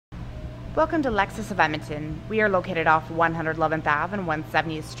Welcome to Lexus of Edmonton. We are located off 111th Ave and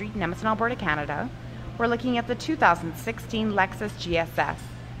 170th Street in Edmonton, Alberta, Canada. We're looking at the 2016 Lexus GS F.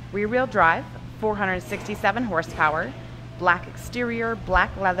 Rear-wheel drive, 467 horsepower, black exterior,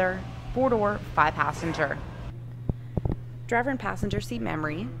 black leather, 4-door, 5-passenger. Driver and passenger seat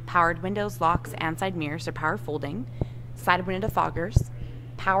memory, powered windows, locks, and side mirrors are power folding, side window defoggers,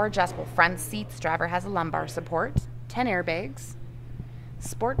 power adjustable front seats, driver has a lumbar support, 10 airbags,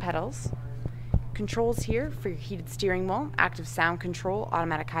 sport pedals, controls here for your heated steering wheel, active sound control,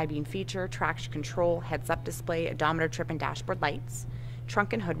 automatic high beam feature, traction control, heads-up display, odometer, trip and dashboard lights,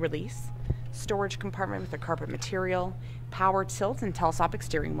 trunk and hood release, storage compartment with a carpet material, power tilt and telescopic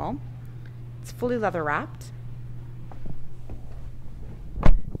steering wheel. It's fully leather wrapped.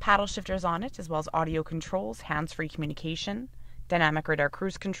 Paddle shifters on it, as well as audio controls, hands-free communication, dynamic radar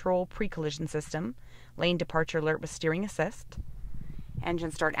cruise control, pre-collision system, lane departure alert with steering assist,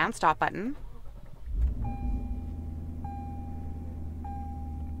 engine start and stop button,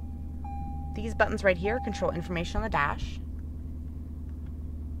 these buttons right here control information on the dash,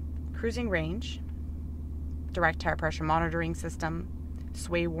 cruising range, direct tire pressure monitoring system,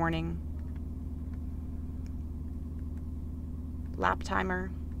 sway warning, lap timer,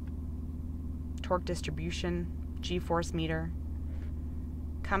 torque distribution, G-force meter,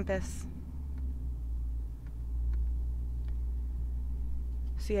 compass.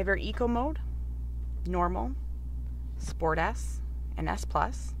 So you have your Eco mode, Normal, Sport S, and S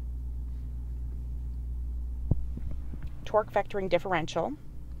Plus. Torque vectoring differential.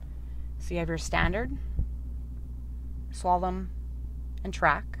 So you have your standard, slalom, and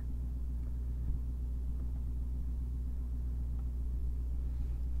track.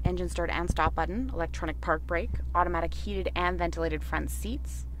 Engine start and stop button, electronic park brake, automatic heated and ventilated front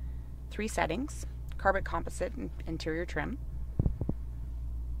seats, 3 settings, carbon composite and interior trim,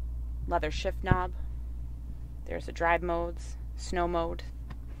 leather shift knob, there's the drive modes, snow mode,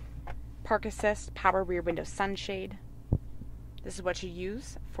 park assist, power rear window sunshade. This is what you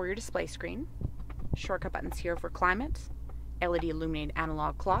use for your display screen. Shortcut buttons here for climate, LED illuminated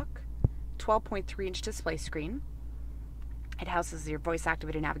analog clock, 12.3-inch display screen. It houses your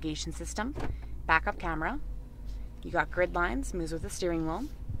voice-activated navigation system, backup camera. You got grid lines, moves with the steering wheel.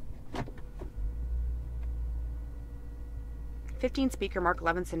 15-speaker Mark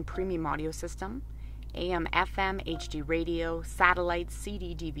Levinson premium audio system, AM, FM, HD radio, satellite,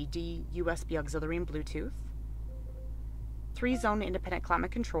 CD, DVD, USB auxiliary, and Bluetooth. 3-zone independent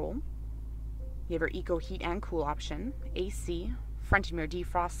climate control. You have your Eco heat and cool option, AC, front mirror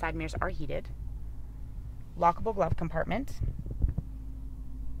defrost, side mirrors are heated. Lockable glove compartment,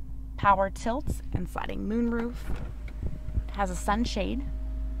 power tilts and sliding moonroof. It has a sunshade.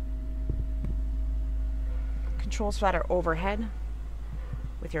 Controls for that are overhead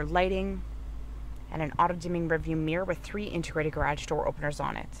with your lighting and an auto dimming rearview mirror with 3 integrated garage door openers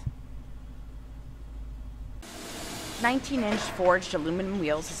on it. 19-inch forged aluminum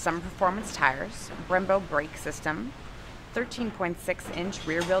wheels with summer performance tires, Brembo brake system, 13.6-inch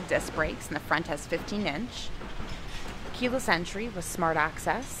rear wheel disc brakes, and the front has 15-inch. Keyless entry with smart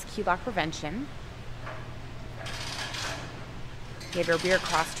access, key lock prevention. You have your rear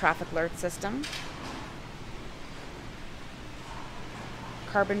cross traffic alert system,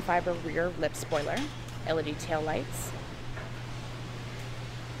 carbon fiber rear lip spoiler, LED tail lights.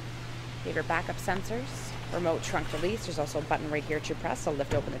 You have your backup sensors, remote trunk release. There's also a button right here to press. So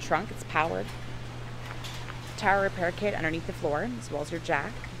lift open the trunk. It's powered. Tire repair kit underneath the floor, as well as your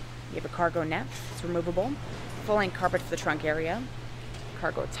jack. You have a cargo net. It's removable. Full-length carpet for the trunk area.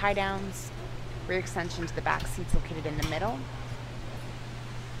 Cargo tie-downs. Rear extension to the back seats located in the middle.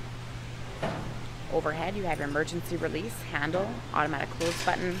 Overhead, you have your emergency release handle, automatic close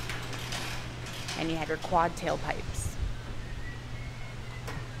button, and you have your quad tailpipes.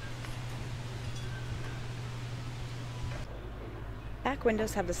 Back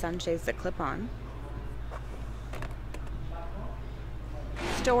windows have the sunshades that clip on.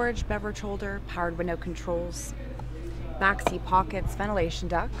 Storage, beverage holder, powered window controls, back seat pockets, ventilation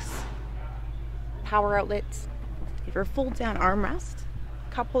ducts, power outlets. You have your fold down armrest,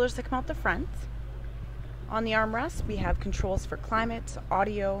 cup holders that come out the front. On the armrest, we have controls for climate,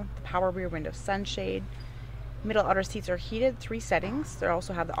 audio, the power rear window sunshade. Middle outer seats are heated, 3 settings. They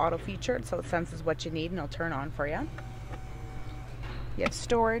also have the auto feature, so it senses what you need and it'll turn on for you. You have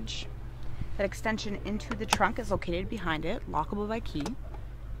storage. That extension into the trunk is located behind it, lockable by key.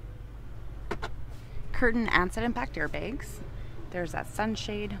 Curtain and side impact airbags. There's that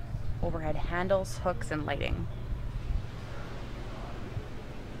sunshade, overhead handles, hooks, and lighting.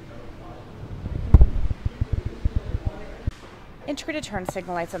 Integrated turn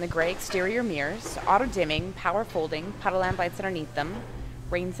signal lights on the gray exterior mirrors, auto dimming, power folding, puddle lamp lights underneath them,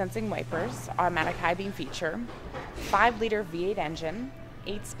 rain sensing wipers, automatic high beam feature, 5-liter V8 engine,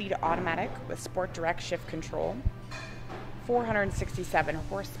 8-speed automatic with sport direct shift control, 467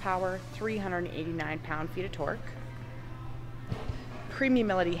 horsepower, 389 pound-feet of torque, premium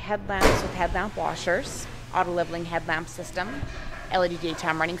LED headlamps with headlamp washers, auto leveling headlamp system, LED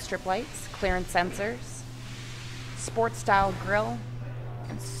daytime running strip lights, clearance sensors, sports style grille,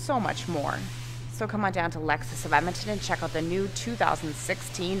 and so much more. So come on down to Lexus of Edmonton and check out the new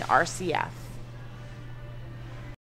 2016 RCF.